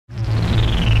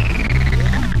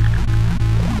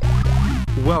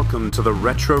Welcome to the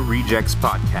Retro Rejects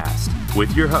Podcast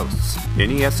with your hosts,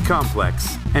 NES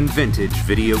Complex and Vintage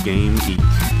Video Game Geek.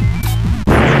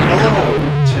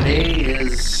 Hello, today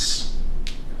is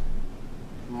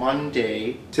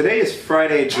Monday. Today is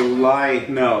Friday, July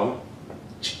 19th.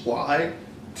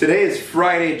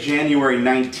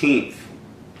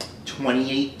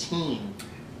 2018.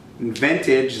 And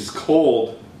Vintage is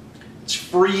cold. It's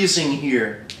freezing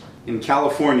here. In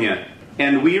California.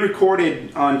 And we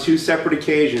recorded on two separate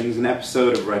occasions an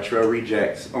episode of Retro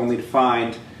Rejects, only to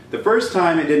find the first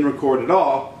time it didn't record at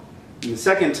all, and the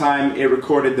second time it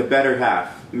recorded the better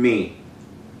half, me.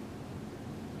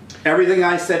 Everything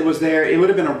I said was there. It would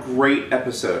have been a great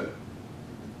episode.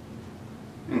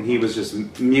 And he was just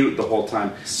mute the whole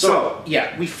time. So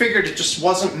yeah, we figured it just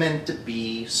wasn't meant to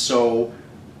be, so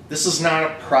this is not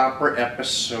a proper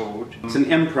episode. It's an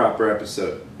improper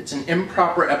episode. It's an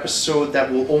improper episode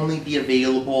that will only be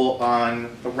available on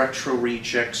the Retro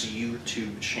Rejects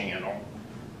YouTube channel.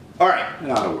 Alright,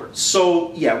 That'll work.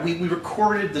 so yeah, we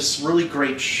recorded this really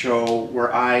great show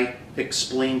where I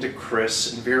explained to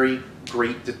Chris in very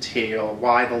great detail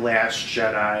why The Last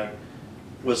Jedi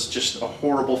was just a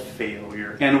horrible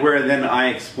failure. And where then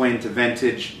I explained to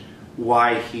Vintage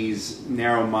why he's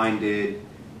narrow-minded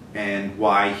and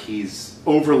why he's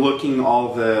overlooking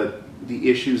all the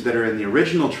issues that are in the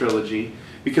original trilogy.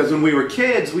 Because when we were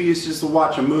kids, we used just to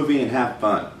watch a movie and have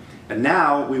fun. And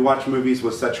now we watch movies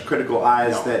with such critical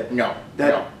eyes that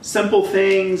simple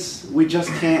things, we just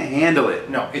can't handle it.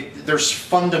 No, there's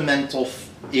fundamental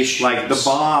issues. Like the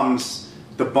bombs,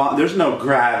 there's no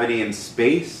gravity in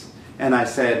space. And I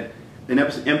said, in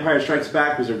Empire Strikes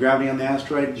Back, was there gravity on the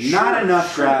asteroid? Sure, Not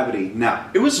enough gravity, no.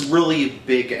 It was really a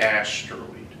big asteroid.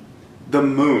 The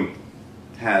moon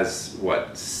has,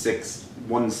 what,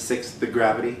 1/6 the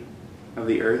gravity of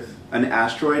the Earth? An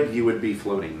asteroid, you would be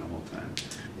floating the whole time.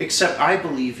 Except I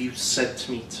believe you said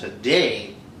to me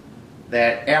today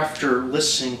that after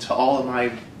listening to all of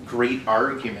my great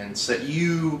arguments that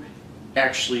you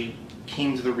actually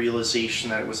came to the realization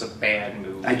that it was a bad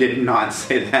movie. I did not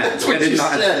say that. That's what I did you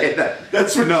not said. say that.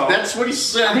 That's what he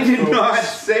said. I did folks. not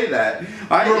say that.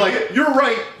 You were like, you're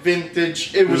right,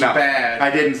 Vintage. It was bad.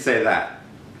 I didn't say that.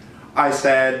 I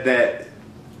said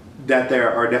that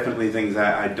there are definitely things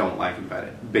that I don't like about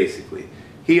it, basically.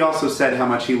 He also said how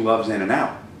much he loves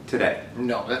In-N-Out today.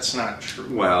 No, that's not true.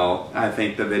 Well, I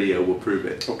think the video will prove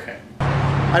it. Okay.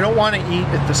 I don't want to eat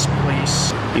at this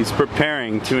place. He's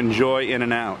preparing to enjoy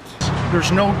In-N-Out.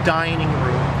 There's no dining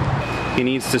room. He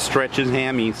needs to stretch his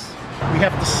hammies. We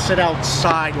have to sit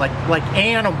outside like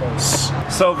animals.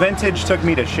 So Vintage took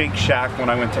me to Shake Shack when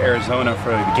I went to Arizona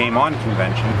for the Game On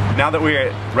convention. Now that we're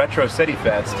at Retro City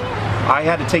Fest, I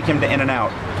had to take him to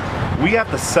In-N-Out. We have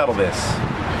to settle this.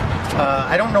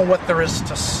 I don't know what there is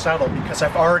to settle because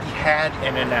I've already had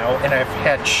In-N-Out and I've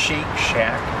had Shake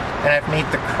Shack and I've made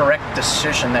the correct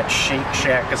decision that Shake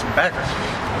Shack is better.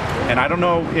 And I don't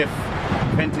know if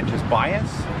Vintage is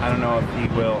biased. I don't know if he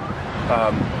will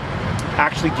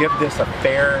actually give this a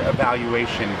fair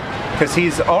evaluation. Because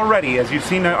he's already, as you've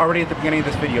seen already at the beginning of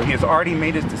this video, he has already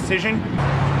made his decision.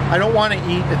 I don't want to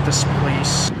eat at this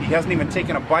place. He hasn't even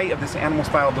taken a bite of this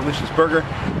animal-style delicious burger,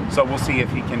 so we'll see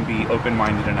if he can be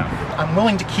open-minded enough. I'm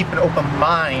willing to keep an open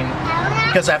mind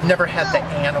because I've never had the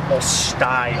animal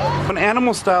style. An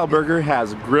animal-style burger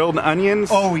has grilled onions.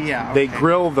 Oh yeah. They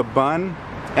grill the bun,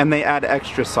 and they add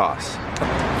extra sauce.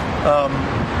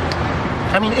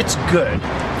 I mean, it's good.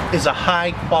 It's a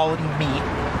high-quality meat,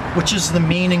 which is the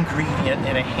main ingredient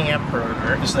in a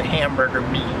hamburger, is the hamburger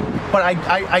meat. But I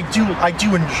do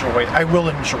enjoy it. I will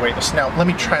enjoy this. Now, let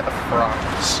me try the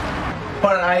fries.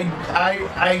 But I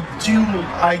do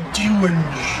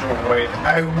enjoy it.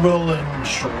 I will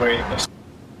enjoy this.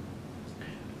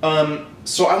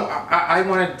 So I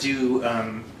want to do,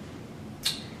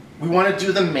 we want to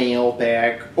do the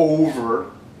mailbag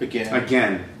over again.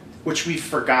 Again. Which we've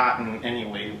forgotten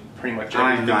anyway, pretty much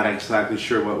everything. I'm not exactly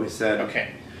sure what we said.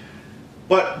 Okay.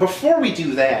 But before we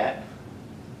do that,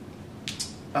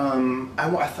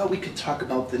 I thought we could talk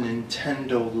about the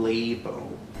Nintendo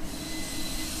Labo.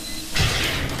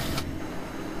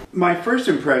 My first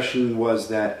impression was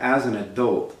that as an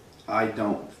adult, I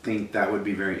don't think that would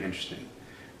be very interesting.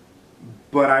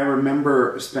 But I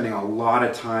remember spending a lot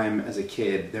of time as a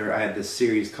kid. I had this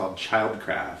series called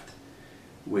Childcraft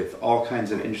with all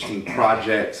kinds of interesting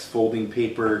projects, folding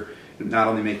paper, not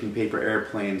only making paper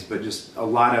airplanes, but just a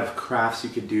lot of crafts you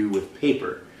could do with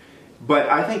paper. But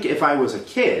I think if I was a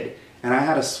kid and I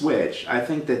had a Switch, I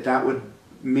think that would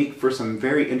make for some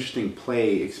very interesting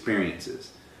play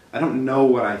experiences. I don't know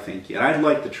what I think yet. I'd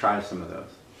like to try some of those.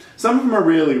 Some of them are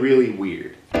really, really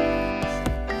weird.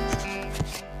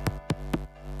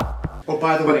 Oh,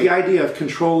 by the But way, the idea of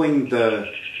controlling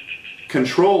the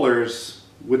controllers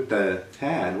with the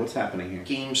pad, what's happening here?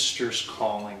 Gamesters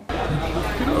calling.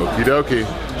 Okie dokie.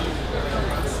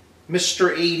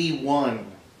 Mr. 81.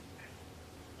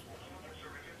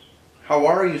 How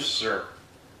are you, sir?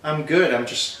 I'm good. I'm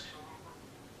just...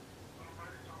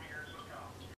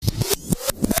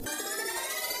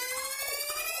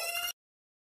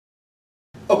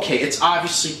 Okay, it's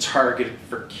obviously targeted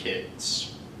for kids.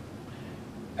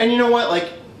 And you know what? Like,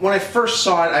 when I first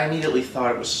saw it, I immediately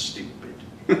thought it was stupid.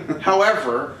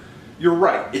 However, you're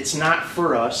right. It's not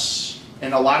for us.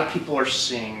 And a lot of people are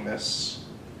seeing this.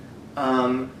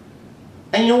 And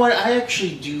you know what? I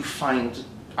actually do find...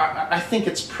 I think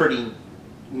it's pretty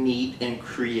neat and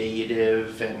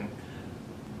creative, and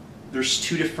there's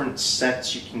two different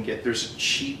sets you can get. There's a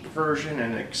cheap version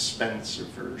and an expensive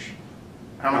version.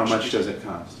 How much does it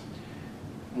cost?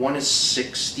 One is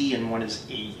 60 and one is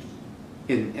 80.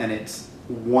 And it's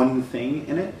one thing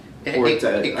in it?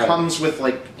 It comes with,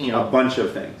 like, you know... a bunch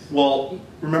of things. Well,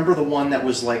 remember the one that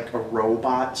was like a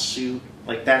robot suit?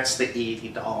 Like, that's the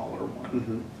 $80 one.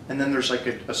 Mm-hmm. And then there's like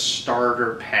a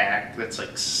starter pack that's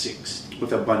like 60.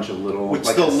 With a bunch of little... Which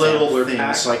like the a little sampler things,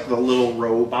 pack? like the little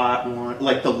robot one,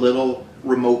 like the little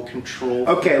remote control.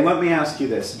 Okay, let me ask you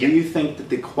this. Yeah. Do you think that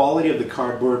the quality of the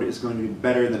cardboard is going to be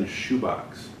better than a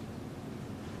shoebox?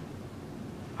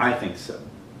 I think so.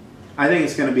 I think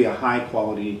it's going to be a high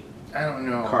quality I don't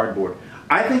know. cardboard.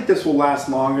 I think this will last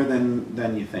longer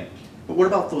than you think. But what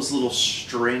about those little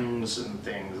strings and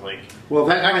things? Like, Well,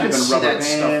 that I might can have been see rubber that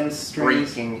bands, stuff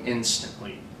strings. breaking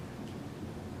instantly.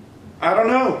 I don't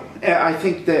know. I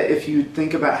think that if you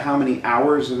think about how many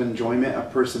hours of enjoyment a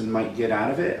person might get out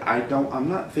of it, I'm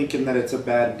not thinking that it's a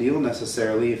bad deal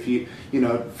necessarily. If you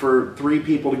know, for 3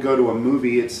 people to go to a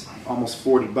movie, it's almost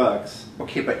 $40.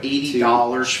 Okay, but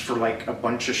 $80 for like a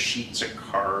bunch of sheets of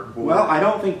cardboard. Well, I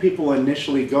don't think people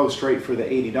initially go straight for the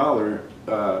 $80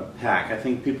 pack. I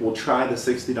think people will try the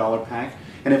 $60 pack,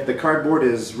 and if the cardboard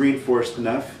is reinforced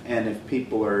enough, and if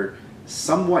people are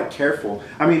somewhat careful.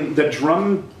 I mean,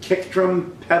 the kick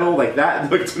drum pedal, like that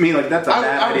looked to me like that's a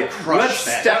bad idea. Let's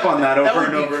step on that over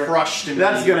and over. Crushed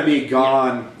that's going to be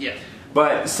gone. Yeah.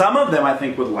 But some of them I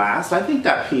think would last. I think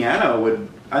that piano would.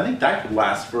 I think that could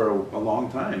last for a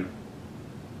long time.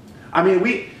 I mean,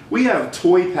 we have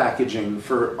toy packaging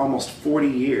for almost 40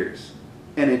 years,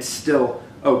 and it's still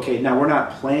okay. Now we're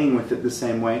not playing with it the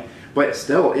same way. But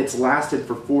still, it's lasted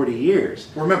for 40 years.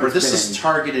 Remember, this is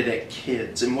targeted at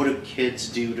kids, and what do kids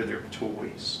do to their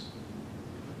toys?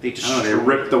 They they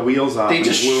rip the wheels off and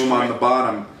glue them on the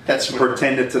bottom. That's what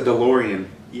pretend it's a DeLorean.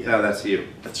 Yeah. No, that's you.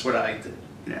 That's what I did.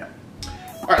 Yeah.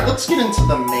 All right, let's get into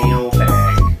the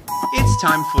mailbag. It's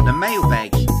time for the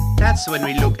mailbag. That's when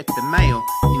we look at the mail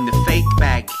in the fake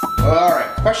bag. All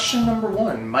right, question number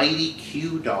 1, Mighty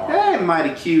Q Dog. Hey,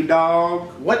 Mighty Q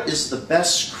Dog. What is the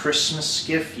best Christmas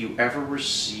gift you ever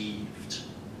received?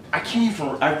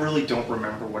 I really don't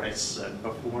remember what I said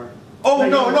before. Oh,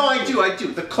 no, I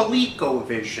do. The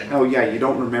ColecoVision. Oh yeah, you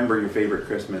don't remember your favorite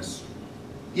Christmas.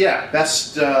 Yeah,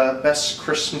 best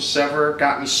Christmas ever.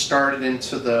 Got me started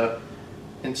into the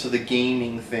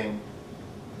gaming thing.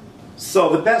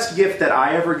 So the best gift that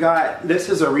I ever got, this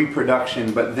is a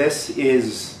reproduction, but this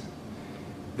is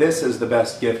the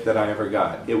best gift that I ever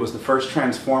got. It was the first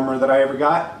Transformer that I ever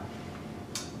got.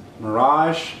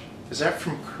 Mirage. Is that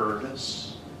from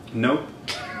Curtis? Nope.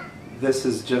 This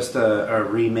is just a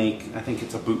remake. I think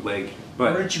it's a bootleg.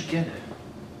 But where did you get it?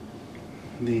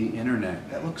 The internet.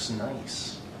 That looks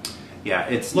nice. Yeah,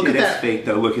 it is that. fake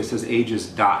though. Look, it says ages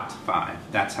 .5.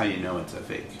 That's how you know it's a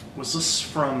fake. Was this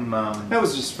from... that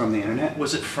was just from the internet.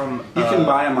 Was it from... You can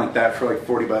buy them like that for like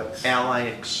 $40.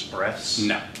 AliExpress?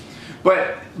 No.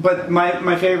 But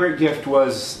my favorite gift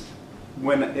was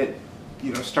when it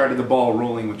started the ball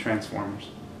rolling with Transformers.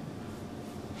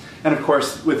 And of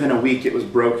course, within a week it was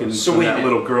broken from that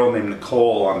little girl named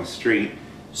Nicole on the street.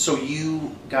 So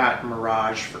you got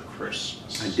Mirage for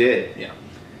Christmas? I did. Yeah.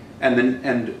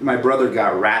 And my brother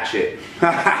got Ratchet.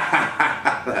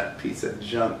 That piece of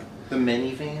junk. The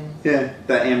minivan? Yeah,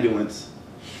 the ambulance.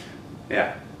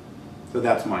 Yeah. So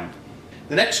that's mine.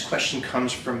 The next question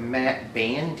comes from Matt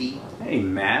Bandy. Hey,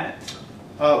 Matt.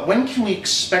 When can we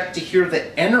expect to hear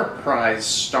the Enterprise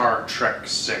Star Trek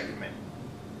segment?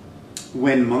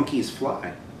 When monkeys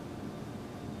fly.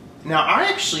 Now, I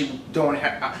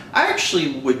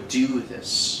actually would do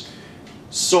this.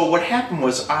 So what happened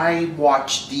was I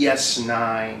watched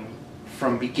DS9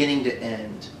 from beginning to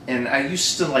end, and I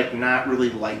used to not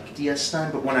really like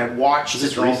DS9, but when I watched Is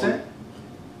this recent?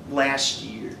 last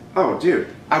year. Oh, dude.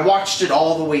 I watched it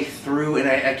all the way through, and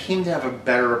I came to have a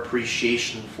better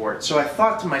appreciation for it. So I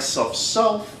thought to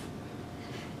myself,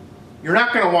 you're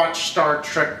not going to watch Star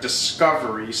Trek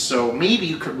Discovery, so maybe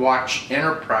you could watch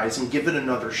Enterprise and give it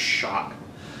another shot.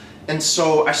 And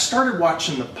so I started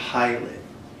watching the pilot,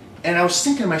 and I was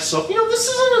thinking to myself, this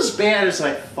isn't as bad as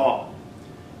I thought.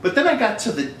 But then I got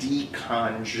to the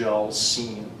decon gel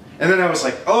scene, and then I was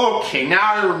like, okay, now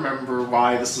I remember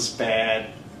why this is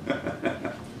bad.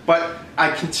 But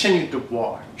I continued to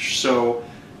watch, so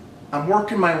I'm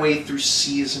working my way through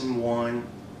season 1,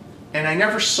 and I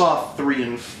never saw 3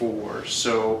 and 4,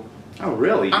 so... Oh,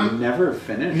 really? You never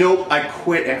finished? Nope, I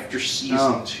quit after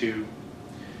season 2.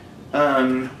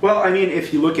 Well, I mean,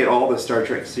 if you look at all the Star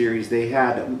Trek series, they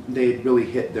really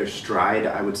hit their stride,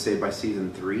 I would say, by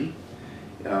season 3.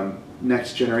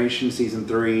 Next Generation, season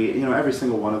 3, every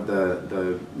single one of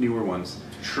the newer ones.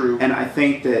 True. And I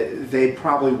think that they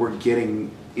probably were getting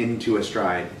into a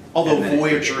stride. Although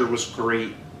Voyager was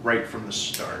great right from the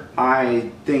start.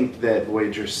 I think that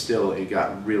Voyager it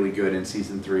got really good in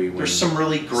season 3. There's some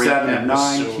really great 7 and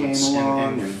 9 episodes came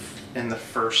along. in the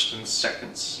first and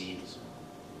second season.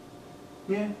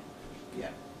 Yeah.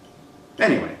 Yeah.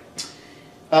 Anyway,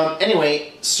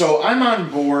 so I'm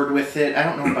on board with it. I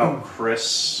don't know about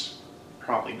Chris.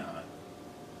 Probably not.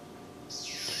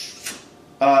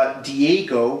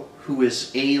 Diego, who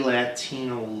is a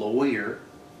Latino lawyer,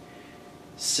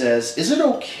 says, is it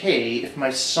okay if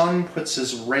my son puts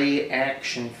his Rey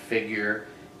action figure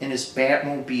in his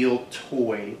Batmobile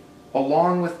toy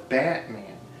along with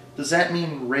Batman? Does that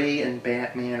mean Rey and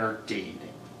Batman are dating?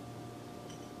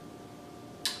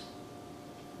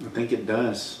 I think it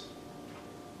does.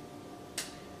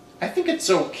 I think it's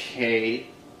okay.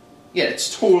 Yeah,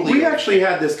 it's totally We okay. actually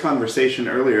had this conversation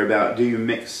earlier about do you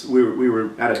mix... We were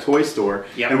at a toy store,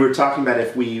 Yep. and we were talking about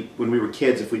when we were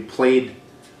kids, if we played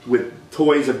with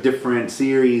toys of different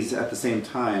series at the same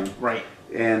time. Right.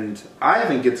 And I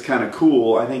think it's kind of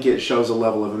cool. I think it shows a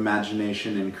level of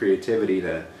imagination and creativity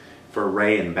for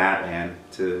Rey and Batman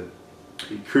to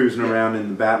be cruising around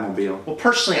in the Batmobile. Well,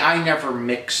 personally, I never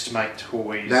mixed my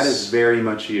toys. That is very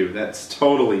much you. That's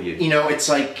totally you. It's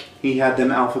like... He had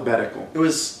them alphabetical.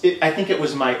 I think it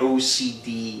was my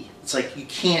OCD. It's like, you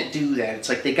can't do that. It's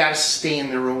like, they gotta stay in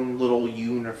their own little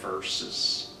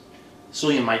universes.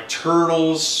 So, my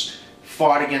turtles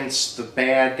fought against the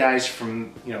bad guys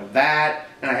from, that,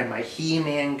 and I had my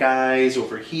He-Man guys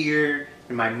over here,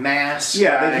 and my Mask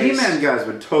Yeah, guys. the He-Man guys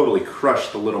would totally crush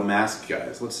the little mask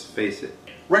guys, let's face it.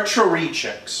 Retro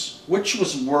Rechecks. Which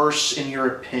was worse in your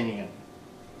opinion?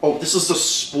 Oh, this is the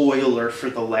spoiler for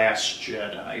The Last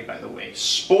Jedi, by the way.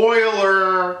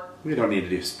 Spoiler! We don't need to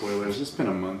do spoilers, it's been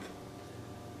a month.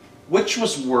 Which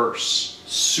was worse?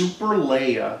 Super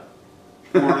Leia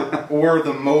or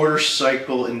the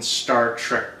motorcycle in Star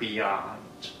Trek Beyond?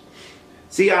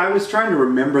 See, I was trying to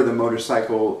remember the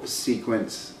motorcycle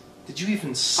sequence. Did you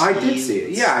even see I did see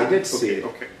it. Yeah, I did see it.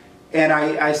 Okay. And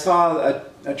I saw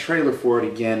a trailer for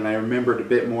it again, and I remembered a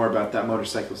bit more about that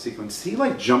motorcycle sequence. Is he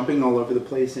like jumping all over the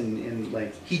place and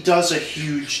like... He does a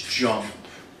huge jump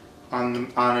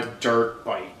on a dirt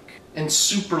bike. And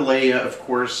Super Leia, of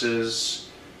course, is...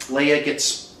 Leia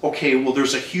gets... Okay, well,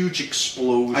 there's a huge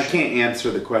explosion. I can't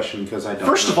answer the question because I don't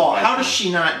First know of all, the how last does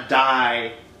she not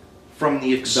die from the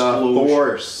one. explosion? The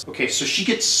Force. Okay, so she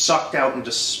gets sucked out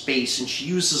into space, and she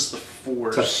uses the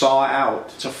Force To thaw out.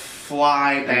 to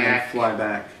fly And then back. fly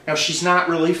back. Now, she's not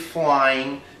really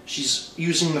flying. She's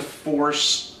using the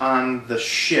Force on the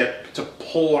ship to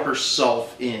pull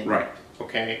herself in. Right.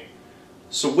 Okay?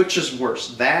 So which is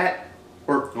worse, that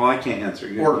or Well, I can't answer.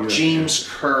 You have to James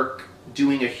Kirk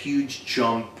doing a huge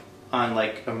jump on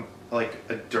like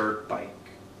a dirt bike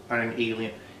on an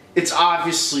alien? It's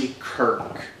obviously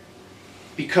Kirk,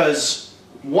 because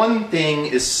one thing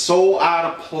is so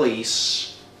out of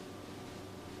place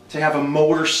to have a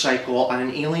motorcycle on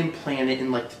an alien planet in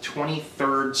like the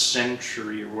 23rd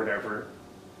century or whatever,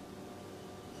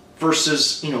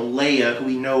 versus, Leia, who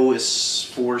we know is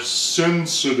Force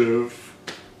sensitive,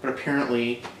 but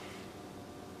apparently,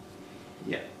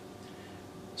 yeah.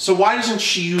 So why doesn't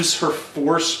she use her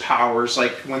Force powers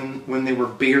like when they were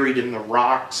buried in the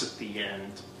rocks at the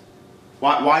end?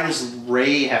 Why does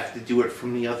Rey have to do it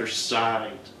from the other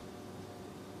side?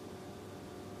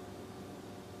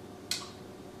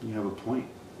 You have a point.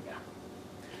 Yeah.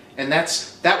 And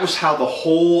that was how the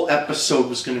whole episode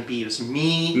was going to be. It was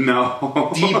me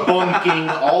No. debunking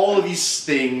all of these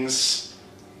things,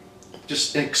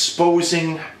 just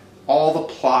exposing all the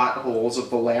plot holes of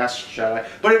The Last Jedi.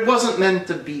 But it wasn't meant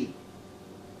to be.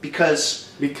 Because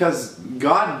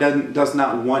God does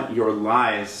not want your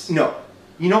lies. No.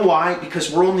 You know why?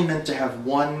 Because we're only meant to have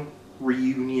one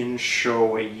reunion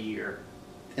show a year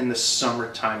in the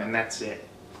summertime, and that's it.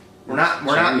 We're not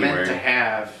meant to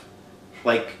have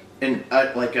like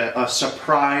a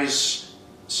surprise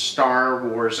Star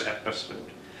Wars episode.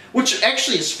 Which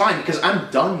actually is fine because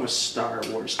I'm done with Star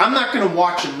Wars. I'm not going to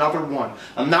watch another one.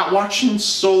 I'm not watching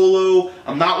Solo.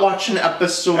 I'm not watching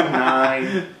Episode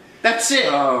 9. That's it.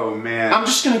 Oh, man. I'm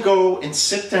just going to go and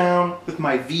sit down with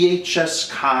my VHS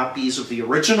copies of the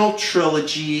original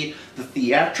trilogy, the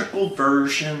theatrical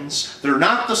versions. They're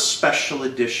not the special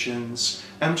editions.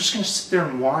 I'm just going to sit there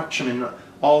and watch them in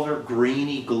all their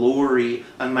grainy glory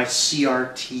on my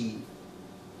CRT.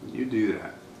 You do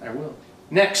that. I will.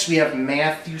 Next, we have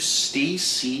Matthew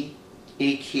Stacy,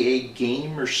 aka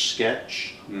Gamer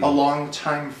Sketch, a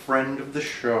longtime friend of the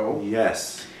show.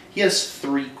 Yes. He has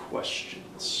 3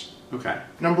 questions. Okay.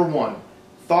 Number 1,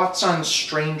 thoughts on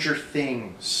Stranger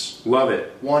Things? Love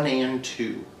it. 1 and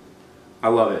 2. I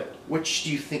love it. Which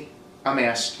do you think, I'm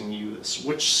asking you this,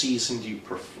 which season do you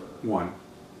prefer? 1.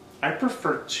 I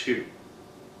prefer 2.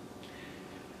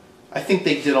 I think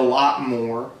they did a lot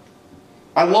more.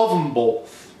 I love them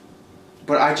both.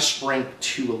 But I just rank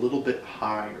 2 a little bit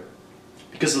higher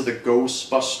because of the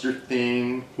Ghostbuster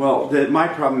thing. Well, my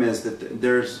problem is that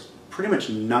there's pretty much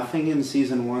nothing in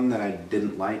season 1 that I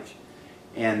didn't like,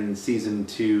 and season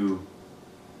 2,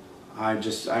 I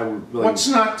would really. What's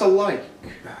not to like?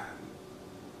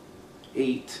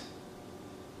 8.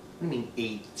 What do you mean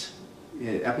 8?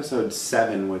 Yeah, episode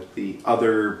 7 with the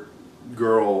other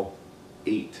girl,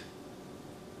 8.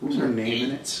 What was her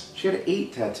name in it? She had an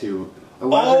 8 tattoo.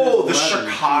 11 the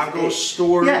Chicago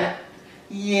story? Yeah.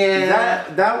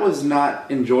 Yeah. That was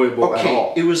not enjoyable at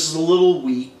all. It was a little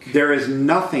weak. There is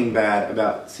nothing bad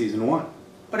about season 1.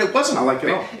 But it wasn't I like it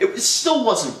bad. all. It still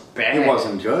wasn't bad. It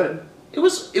wasn't good. It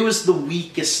was the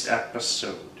weakest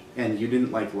episode. And you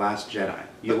didn't like Last Jedi.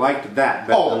 You liked that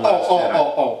better than Last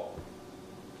Jedi.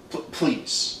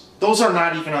 Please. Those are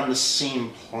not even on the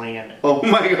same planet. Oh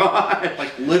my god.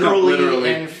 Like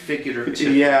literally and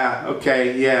figuratively. Yeah,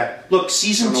 okay, yeah. Look,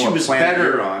 season 2 is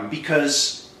better on.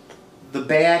 because the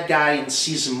bad guy in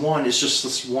season 1 is just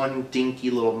this one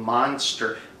dinky little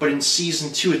monster. But in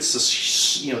season 2 it's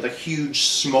this, the huge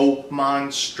smoke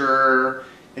monster,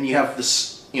 and you have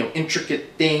this,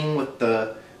 intricate thing with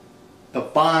the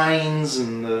vines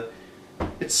and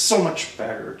it's so much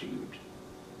better, dude.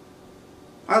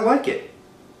 I like it.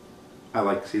 I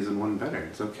like season 1 better.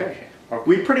 It's okay.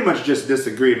 We pretty much just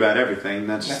disagree about everything.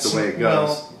 That's just the way it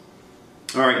goes.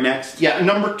 Alright, next. Yeah,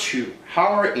 number 2. How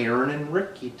are Aaron and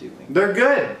Ricky doing? They're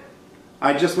good.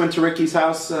 I just went to Ricky's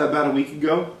house about a week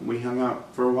ago. We hung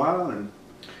out for a while, and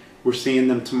we're seeing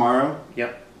them tomorrow.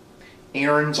 Yep.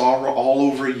 Aaron's all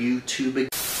over YouTube.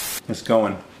 It's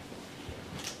going.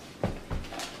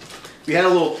 We had a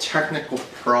little technical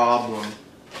problem.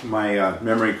 My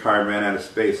memory card ran out of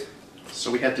space. So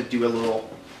we had to do a little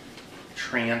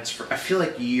transfer. I feel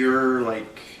like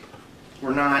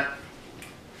we're not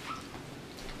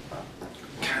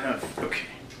okay.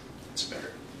 It's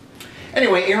better.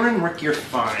 Anyway, Aaron and Rick, you're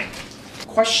fine.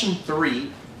 Question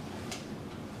 3.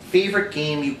 Favorite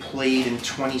game you played in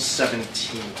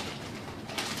 2017?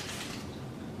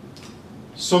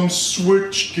 Some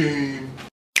Switch game.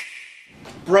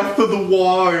 Breath of the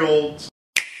Wild.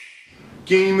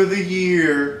 Game of the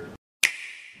Year.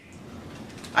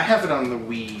 I have it on the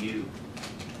Wii U.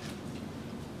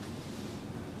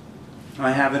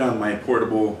 I have it on my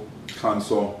portable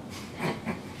console.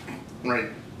 Right.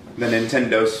 The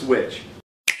Nintendo Switch.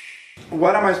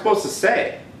 What am I supposed to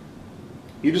say?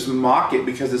 You just mock it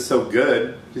because it's so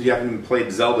good, because you haven't even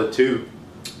played Zelda 2.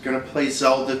 Gonna play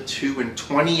Zelda 2 in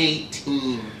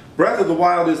 2018. Breath of the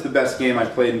Wild is the best game I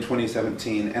played in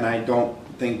 2017, and I don't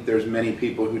think there's many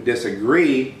people who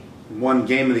disagree. One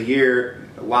game of the year,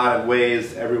 a lot of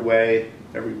ways, every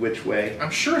which way. I'm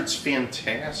sure it's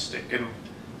fantastic, and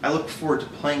I look forward to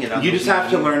playing it on You the just Wii have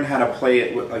to U. learn how to play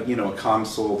it with, a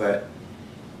console that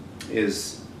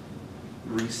is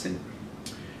recent.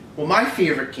 Well, my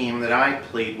favorite game that I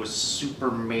played was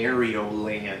Super Mario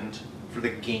Land for the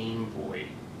Game Boy.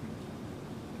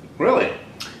 Really?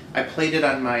 I played it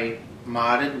on my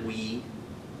modded Wii,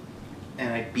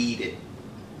 and I beat it.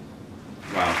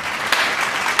 Wow.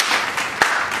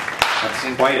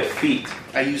 That's quite a feat.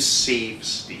 I used save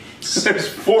states. There's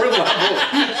 4 levels.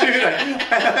 Dude,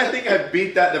 I think I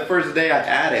beat that the first day I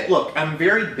had it. Look, I'm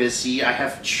very busy. I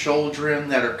have children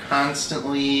that are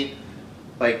constantly,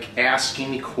 asking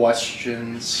me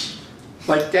questions.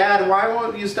 Like, Dad, why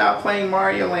won't you stop playing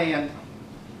Mario Land?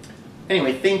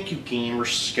 Anyway, thank you, Gamer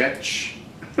Sketch.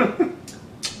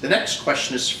 The next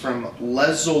question is from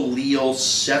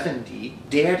Lezoleel70.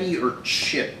 Daddy or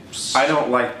chips? I don't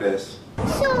like this.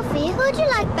 Sophie, who do you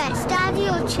like best, Daddy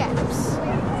or chips?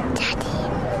 Daddy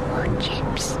or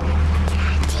chips?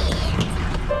 Daddy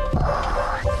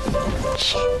or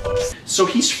chips? So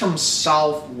he's from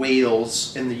South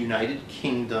Wales in the United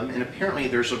Kingdom, and apparently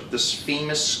there's this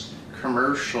famous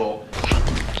commercial.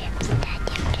 Daddy or chips?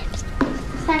 Daddy or chips?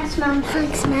 Thanks, Mum.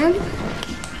 Thanks, Mum.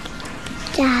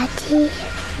 Daddy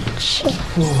chips.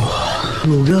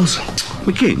 Oh, girls.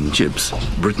 McCain chips,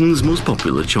 Britain's most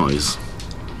popular choice.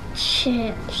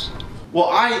 Chips. Well,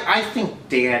 I think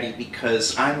daddy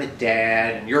because I'm a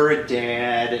dad and you're a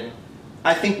dad, and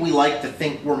I think we like to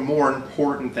think we're more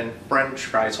important than French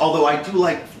fries, although I do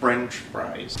like French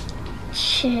fries.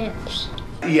 Chips.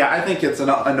 Yeah, I think it's a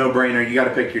no-brainer. You got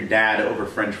to pick your dad over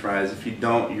French fries. If you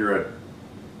don't, you're a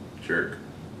jerk.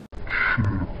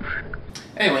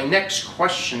 Anyway, next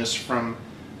question is from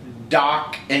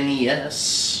Doc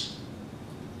NES.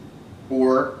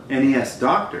 Or NES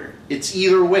Doctor. it's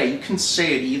either way. You can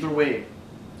say it either way.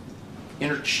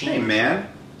 Interchange. Hey, man.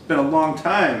 It's been a long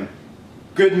time.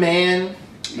 Good man.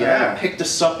 Yeah. Picked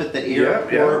us up at the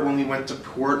airport when we went to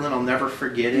Portland. I'll never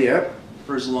forget it. Yep.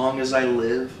 For as long as I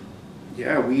live.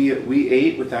 Yeah, we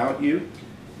ate without you.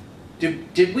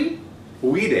 Did we?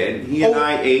 We did. He and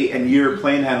I ate, and your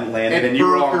plane hadn't landed, At and you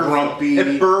were all Burgerville. grumpy At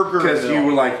Burgerville. because you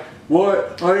were like,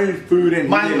 "What? I need food,"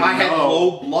 and I had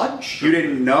low blood sugar. You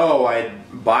didn't know I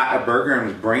bought a burger and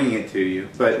was bringing it to you.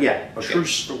 But yeah, okay. True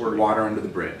story. Water under the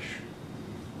bridge.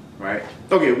 Right.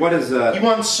 Okay. What is He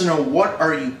wants to know, what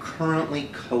are you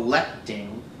currently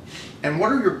collecting, and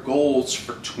what are your goals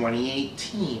for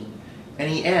 2018? And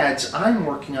he adds, I'm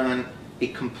working on a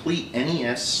complete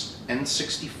NES,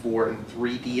 N64, and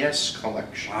 3DS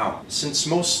collection. Wow. Since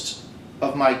most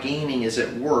of my gaming is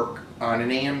at work on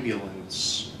an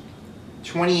ambulance.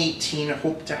 2018,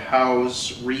 hope to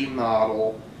house,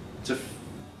 remodel, to...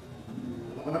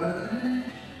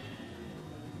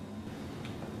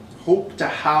 Hope to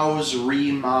house,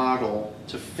 remodel,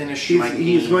 to finish my game.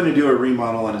 He's going to do a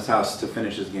remodel on his house to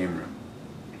finish his game room.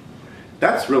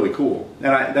 That's really cool.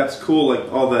 And that's cool,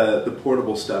 like all the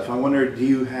portable stuff. I wonder, do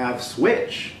you have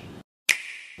Switch?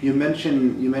 You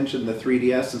mentioned the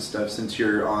 3DS and stuff since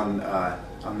you're on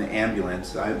the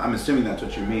ambulance. I'm assuming that's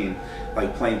what you mean,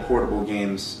 like playing portable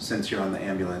games since you're on the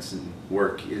ambulance and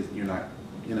work. You're not,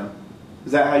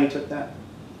 is that how you took that?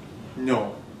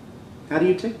 No. How do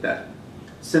you take that?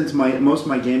 Since most of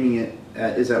my gaming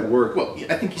is at work. Well,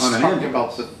 I think he's on an talking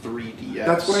ambulance. about the 3DS.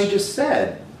 That's what I just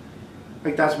said.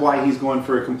 Like, that's why he's going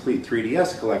for a complete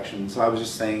 3DS collection. So I was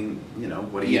just saying,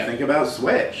 what do you think about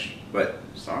Switch? But,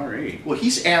 sorry. Well,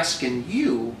 he's asking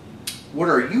you, what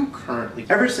are you currently...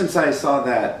 Ever since I saw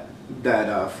that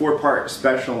 4-part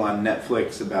special on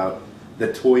Netflix about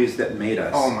the toys that made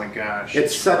us. Oh my gosh.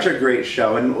 It's such a great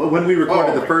show. And when we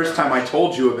recorded the first gosh. time, I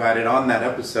told you about it on that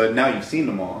episode. Now you've seen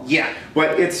them all. Yeah.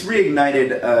 But it's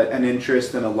reignited an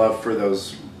interest and a love for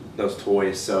those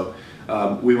toys. So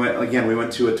we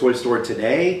went to a toy store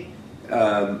today.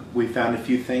 We found a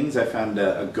few things. I found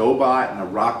a GoBot and a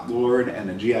Rock Lord and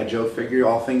a G.I. Joe figure,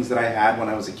 all things that I had when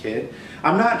I was a kid.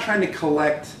 I'm not trying to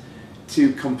collect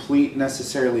to complete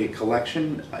necessarily a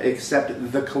collection,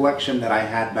 except the collection that I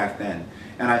had back then.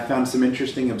 And I found some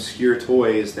interesting obscure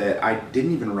toys that I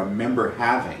didn't even remember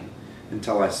having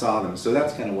until I saw them. So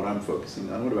that's kind of what I'm focusing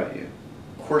on. What about you?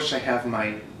 Of course, I have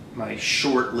my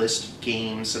short list of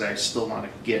games that I still want to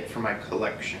get for my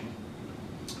collection.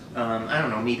 I don't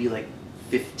know, maybe like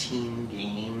 15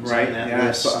 games Right? on that Yeah,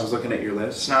 list. I was looking at your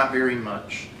It's list. not very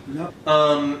much. No.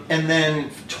 And then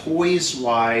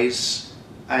toys-wise,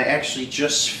 I actually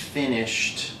just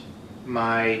finished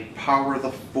my Power of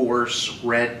the Force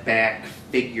Redback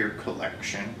figure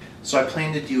collection. So I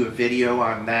plan to do a video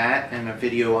on that and a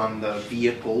video on the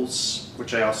vehicles,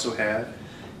 which I also have.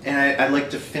 And I'd like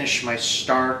to finish my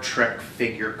Star Trek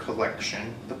figure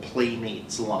collection, the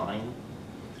Playmates line.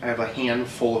 I have a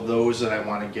handful of those that I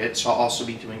want to get, so I'll also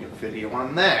be doing a video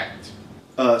on that.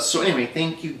 So anyway,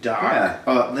 thank you, Doc.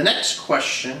 Yeah. The next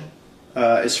question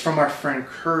is from our friend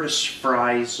Curtis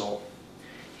Friesel.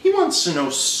 He wants to know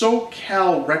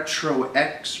SoCal Retro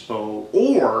Expo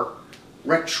or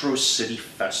Retro City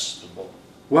Festival.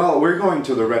 Well, we're going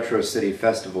to the Retro City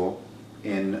Festival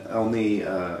in only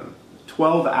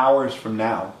 12 hours from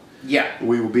now. Yeah.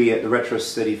 We will be at the Retro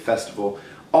City Festival.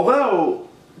 Although,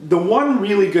 the one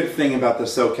really good thing about the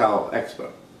SoCal Expo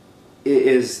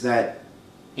is that...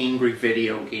 Angry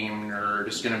Video Game Nerd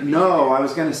is going to be... No, I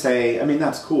was going to say, I mean,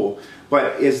 that's cool.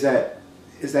 But is that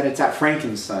it's at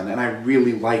Frankenstein, and I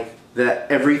really like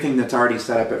that everything that's already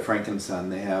set up at Frankenson.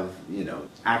 They have, you know,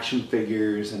 action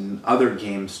figures and other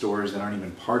game stores that aren't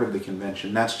even part of the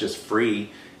convention. That's just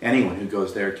free. Anyone who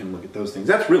goes there can look at those things.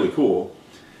 That's really cool.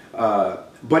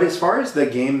 But as far as the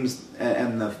games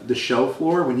and the show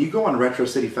floor, when you go on Retro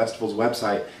City Festival's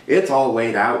website, it's all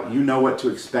laid out. You know what to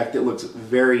expect. It looks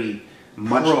very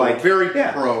much like... Very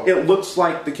pro. It looks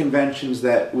like the conventions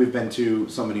that we've been to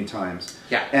so many times.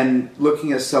 Yeah. And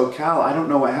looking at SoCal, I don't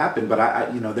know what happened, but I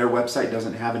you know, their website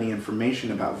doesn't have any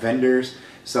information about vendors,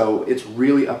 so it's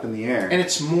really up in the air. And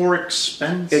it's more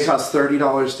expensive. It costs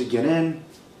 $30 to get in.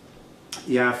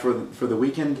 Yeah, for the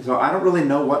weekend. So I don't really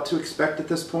know what to expect at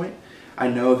this point. I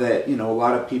know that, you know, a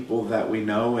lot of people that we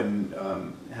know and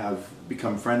have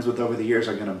become friends with over the years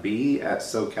are going to be at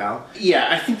SoCal. Yeah,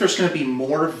 I think there's going to be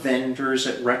more vendors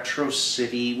at Retro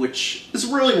City, which is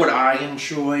really what I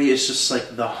enjoy. It's just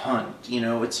like the hunt, you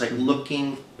know. It's like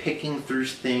looking, picking through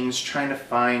things, trying to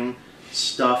find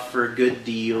stuff for good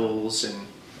deals. And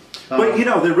but, you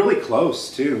know, they're really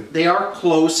close, too. they are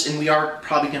close, and we are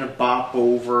probably going to bop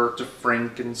over to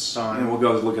Frankenstein. And we'll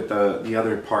go look at the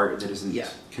other part that isn't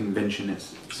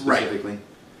conventionist specifically. Right.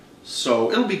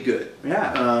 So it'll be good.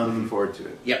 Yeah, looking forward to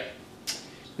it. Yep.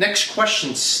 Next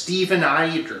question, Steven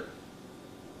Eider.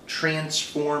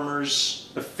 Transformers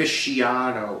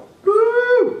aficionado.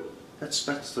 Woo! That's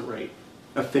the right.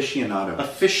 Aficionado.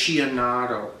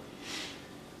 Aficionado.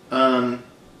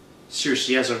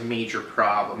 Seriously, he has a major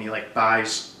problem. He like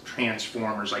buys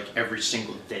Transformers like every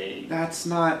single day. That's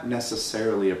not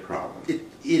necessarily a problem. It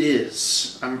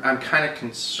is. I'm kind of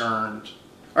concerned.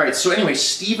 All right, so anyway,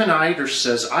 Steven Eider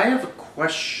says, I have a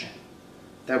question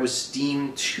that was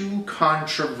deemed too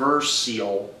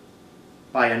controversial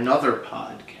by another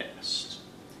podcast.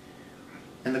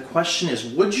 And the question is,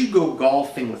 would you go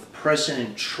golfing with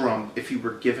President Trump if you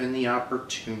were given the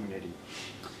opportunity?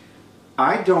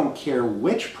 I don't care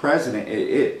which president it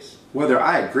is, whether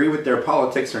I agree with their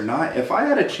politics or not. If I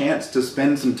had a chance to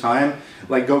spend some time,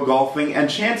 like go golfing, and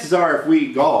chances are if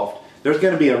we golfed, there's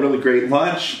going to be a really great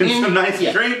lunch and some nice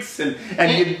drinks, and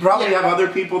you'd probably have other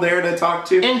people there to talk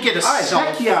to. And get a selfie.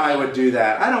 Heck yeah, I would do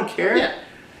that. I don't care. Yeah.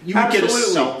 You would get a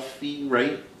selfie,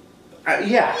 right?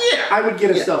 Yeah, I would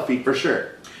get a selfie for sure.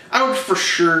 I would for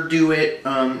sure do it.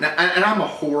 And I'm a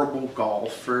horrible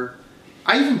golfer.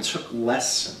 I even took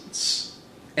lessons,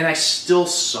 and I still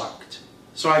sucked.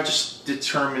 So I just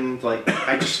determined, like,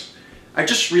 I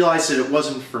just realized that it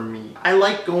wasn't for me. I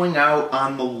like going out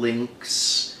on the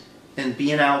links and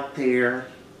being out there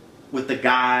with the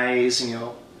guys, and, you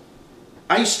know,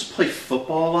 I used to play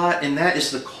football a lot, and that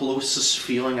is the closest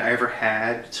feeling I ever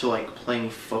had to, like,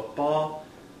 playing football.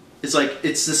 It's like,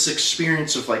 it's this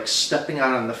experience of, like, stepping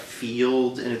out on the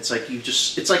field, and it's like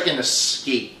it's like an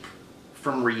escape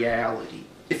from reality.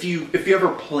 If you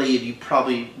ever played, you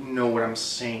probably know what I'm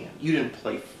saying. You didn't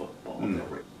play football. No.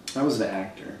 I was an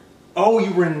actor. Oh,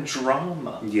 you were in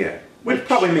drama. Yeah. Which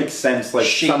probably makes sense, like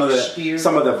some of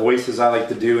the voices I like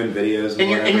to do in videos,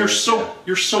 and you're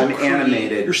so I'm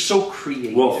animated. You're so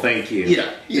creative. Well, thank you.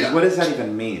 Yeah. What does that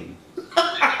even mean?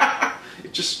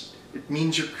 It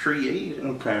means you're creative.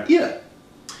 Okay. Yeah.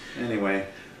 Anyway.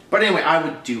 But anyway, I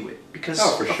would do it because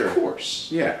for sure. Of course.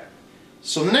 Yeah.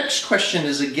 So the next question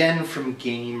is again from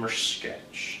Gamer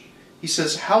Sketch. He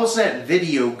says, "How's that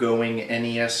video going,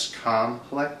 NES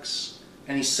Complex?"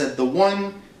 And he said, "The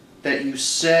one that you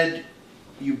said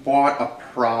you bought a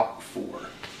prop for."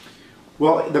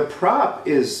 Well, the prop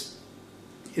is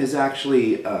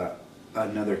actually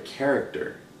another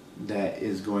character that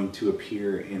is going to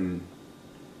appear in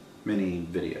many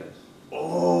videos.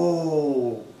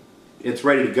 Oh. It's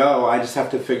ready to go. I just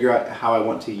have to figure out how I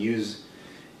want to use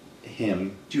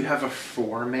him. Do you have a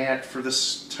format for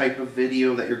this type of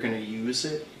video that you're going to use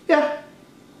it? Yeah.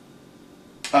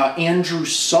 Andrew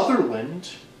Sutherland,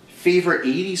 favorite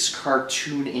 80s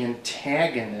cartoon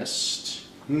antagonist.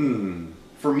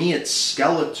 For me, it's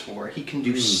Skeletor. He can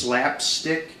do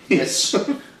slapstick. Yes.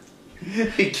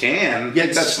 He can.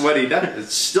 Yet that's what he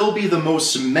does. Still be the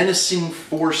most menacing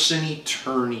force in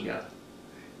Eternia.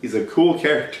 He's a cool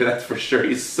character, that's for sure.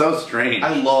 He's so strange.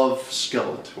 I love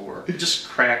Skeletor. He just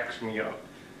cracks me up.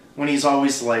 When he's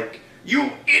always like,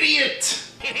 "You idiot!"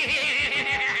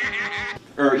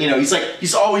 Or, you know,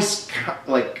 he's always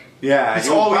like... Yeah, he's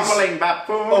always bubbling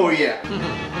buffoon. Oh, yeah.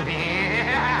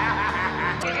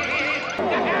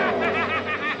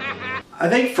 I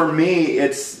think for me,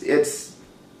 it's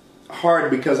hard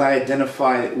because I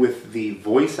identify with the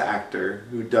voice actor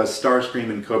who does Starscream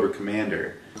and Cobra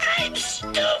Commander. I'm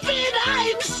stupid!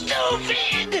 I'm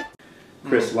stupid!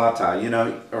 Chris Latta, you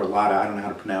know, or Latta, I don't know how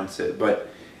to pronounce it, but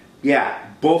Yeah,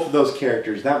 both of those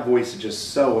characters. That voice is just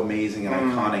so amazing and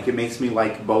iconic. It makes me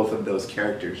like both of those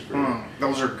characters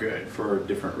Those are good. for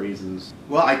different reasons.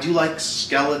 Well, I do like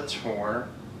Skeletor.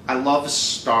 I love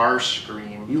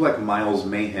Starscream. You like Miles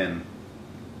Mayhem.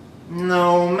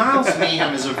 No, Miles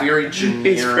Mayhem is a very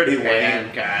generic He's pretty bad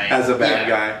lame guy. as a bad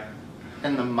Yeah. guy.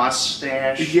 And the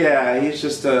mustache. Yeah, he's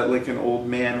just like an old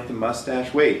man with a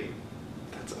mustache. Wait,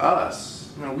 that's us.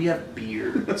 No, we have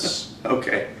beards.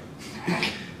 Okay.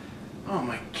 Oh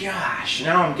my gosh!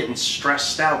 Now I'm getting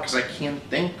stressed out because I can't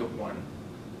think of one.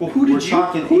 Well, who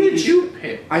did you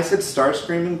pick? I said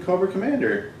Starscream and Cobra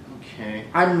Commander. Okay.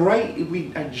 I'm right.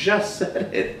 I just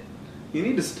said it. You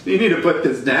need to put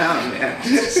this down, man.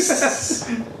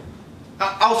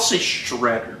 I'll say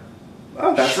Shredder.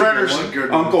 Oh, that's Shredder's a a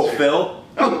good one. Uncle one, too. Phil.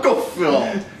 Uncle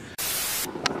Phil.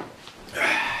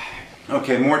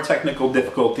 Okay, more technical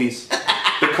difficulties.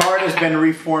 The card has been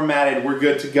reformatted. We're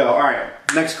good to go. All right,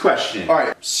 next question. All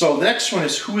right. So the next one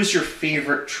is, who is your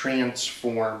favorite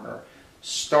Transformer?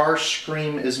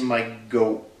 Starscream is my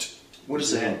goat. What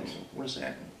does that mean? What does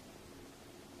that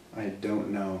mean? I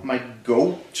don't know. My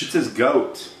goat? It says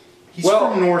goat. He's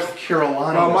from North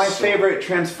Carolina. Well, my so- favorite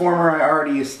Transformer I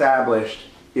already established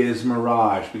is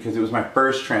Mirage because it was my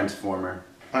first Transformer.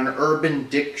 An Urban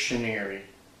Dictionary.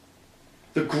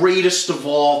 The greatest of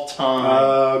all time.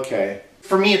 Okay.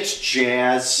 For me, it's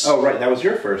Jazz. Oh, right. That was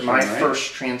your first My one, right?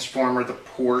 first Transformer, the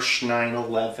Porsche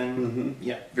 911. Mm-hmm.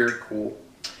 Yeah, very cool.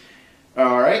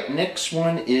 Alright, next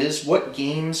one is, what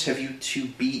games have you two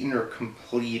beaten or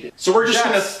completed? So we're just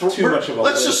That's gonna too much of a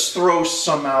let's list. just throw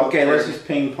some out Okay, there. let's just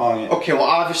ping pong it. Okay, well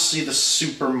obviously the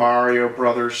Super Mario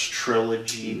Brothers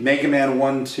trilogy, Mega Man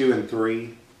 1, 2, and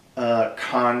 3.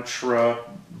 Contra,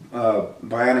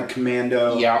 Bionic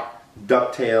Commando. yeah.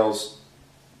 DuckTales.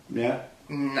 Yeah.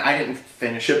 I didn't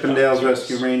finish Chippendales DuckTales.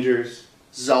 Rescue Rangers.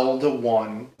 Zelda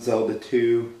 1. Zelda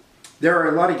 2. There are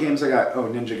a lot of games I got. Oh,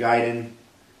 Ninja Gaiden.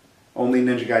 Only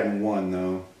Ninja Gaiden 1,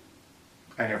 though.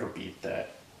 I never beat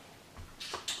that.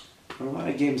 A lot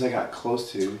of games I got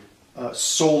close to.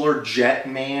 Solar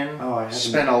Jetman. Oh, I haven't-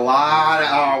 spent a lot of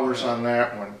hours on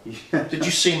that one. Yeah. Did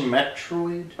you say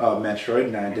Metroid? Oh,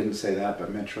 Metroid? No, I didn't say that,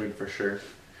 but Metroid for sure.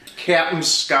 Captain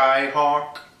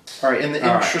Skyhawk. Alright, in the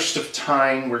All right. interest of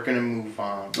time, we're going to move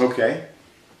on. Okay.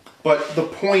 But the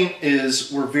point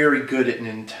is, we're very good at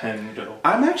Nintendo.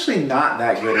 I'm actually not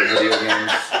that good at video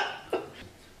games.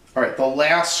 Alright, the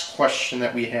last question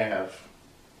that we have.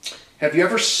 Have you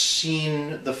ever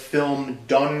seen the film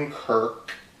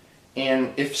Dunkirk?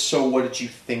 And if so, what did you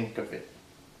think of it?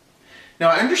 Now,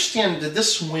 I understand, did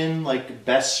this win, like,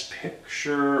 Best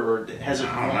Picture, or has it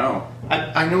I don't know.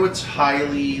 I know it's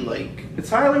highly, like... It's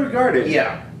highly regarded.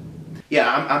 Yeah.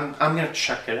 Yeah, I'm gonna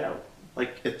check it out.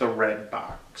 Like, at the Red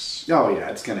Box. Oh, yeah,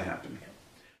 it's going to happen.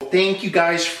 Thank you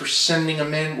guys for sending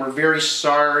them in. We're very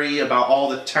sorry about all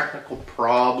the technical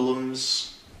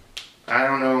problems. I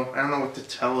don't know what to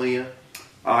tell you.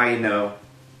 I know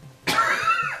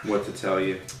what to tell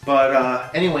you.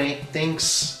 But anyway,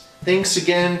 thanks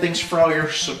again. Thanks for all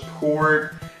your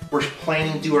support. We're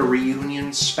planning to do a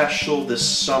reunion special this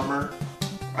summer.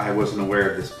 I wasn't aware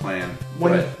of this plan.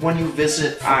 When you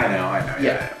visit. I know.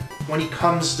 Yeah. When he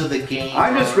comes to the game.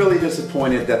 I'm just really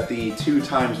disappointed that the 2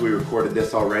 times we recorded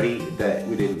this already, that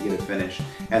we didn't get it finished,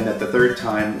 and that the 3rd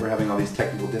time we're having all these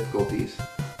technical difficulties.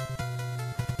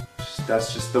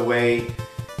 That's just the way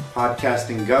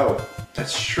podcasting go.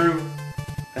 That's true.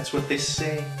 That's what they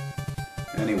say.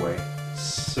 Anyway.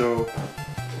 So,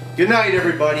 good night,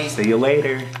 everybody. See you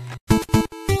later.